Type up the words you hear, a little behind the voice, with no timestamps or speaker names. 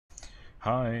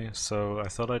Hi, so I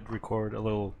thought I'd record a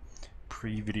little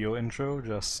pre-video intro,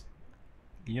 just,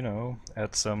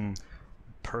 add some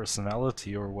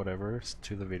personality or whatever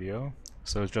to the video.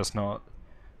 So it's just not,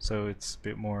 so it's a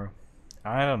bit more,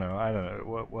 I don't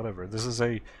know, whatever. This is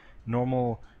a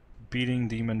normal beating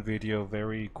demon video,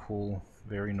 very cool,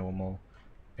 very normal.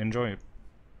 Enjoy it.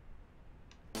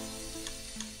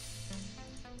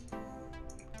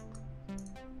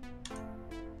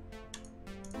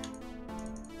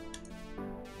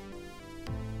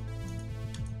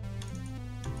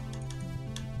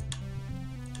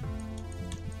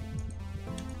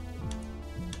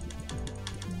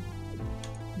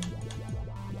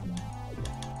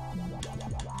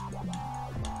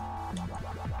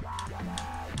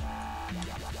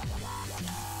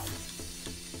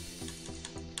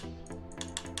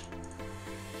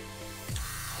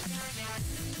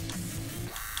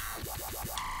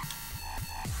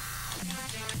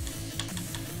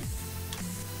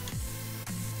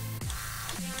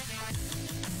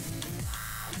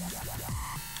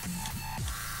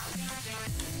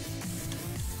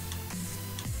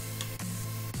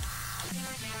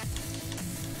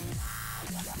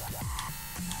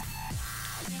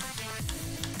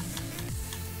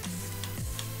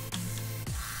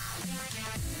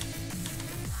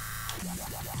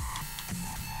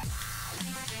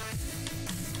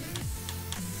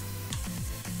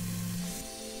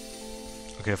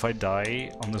 Okay, if I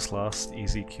die on this last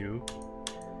easy queue,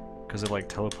 because it like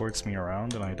teleports me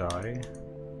around and I die,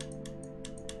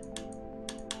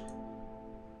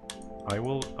 I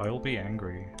will be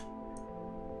angry.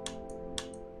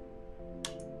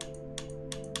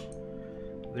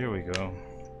 There we go.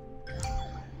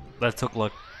 That took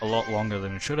like a lot longer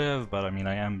than it should have, but I mean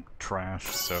I am trash,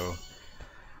 so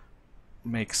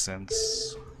makes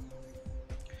sense.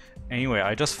 Anyway,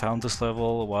 I just found this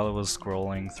level while I was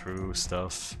scrolling through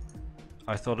stuff.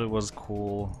 I thought it was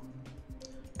cool.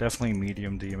 Definitely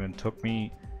medium demon. Took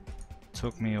me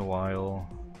a while.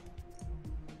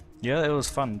 Yeah, it was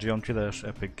fun. Geometry Dash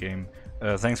epic game.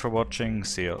 Thanks for watching.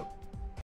 See ya.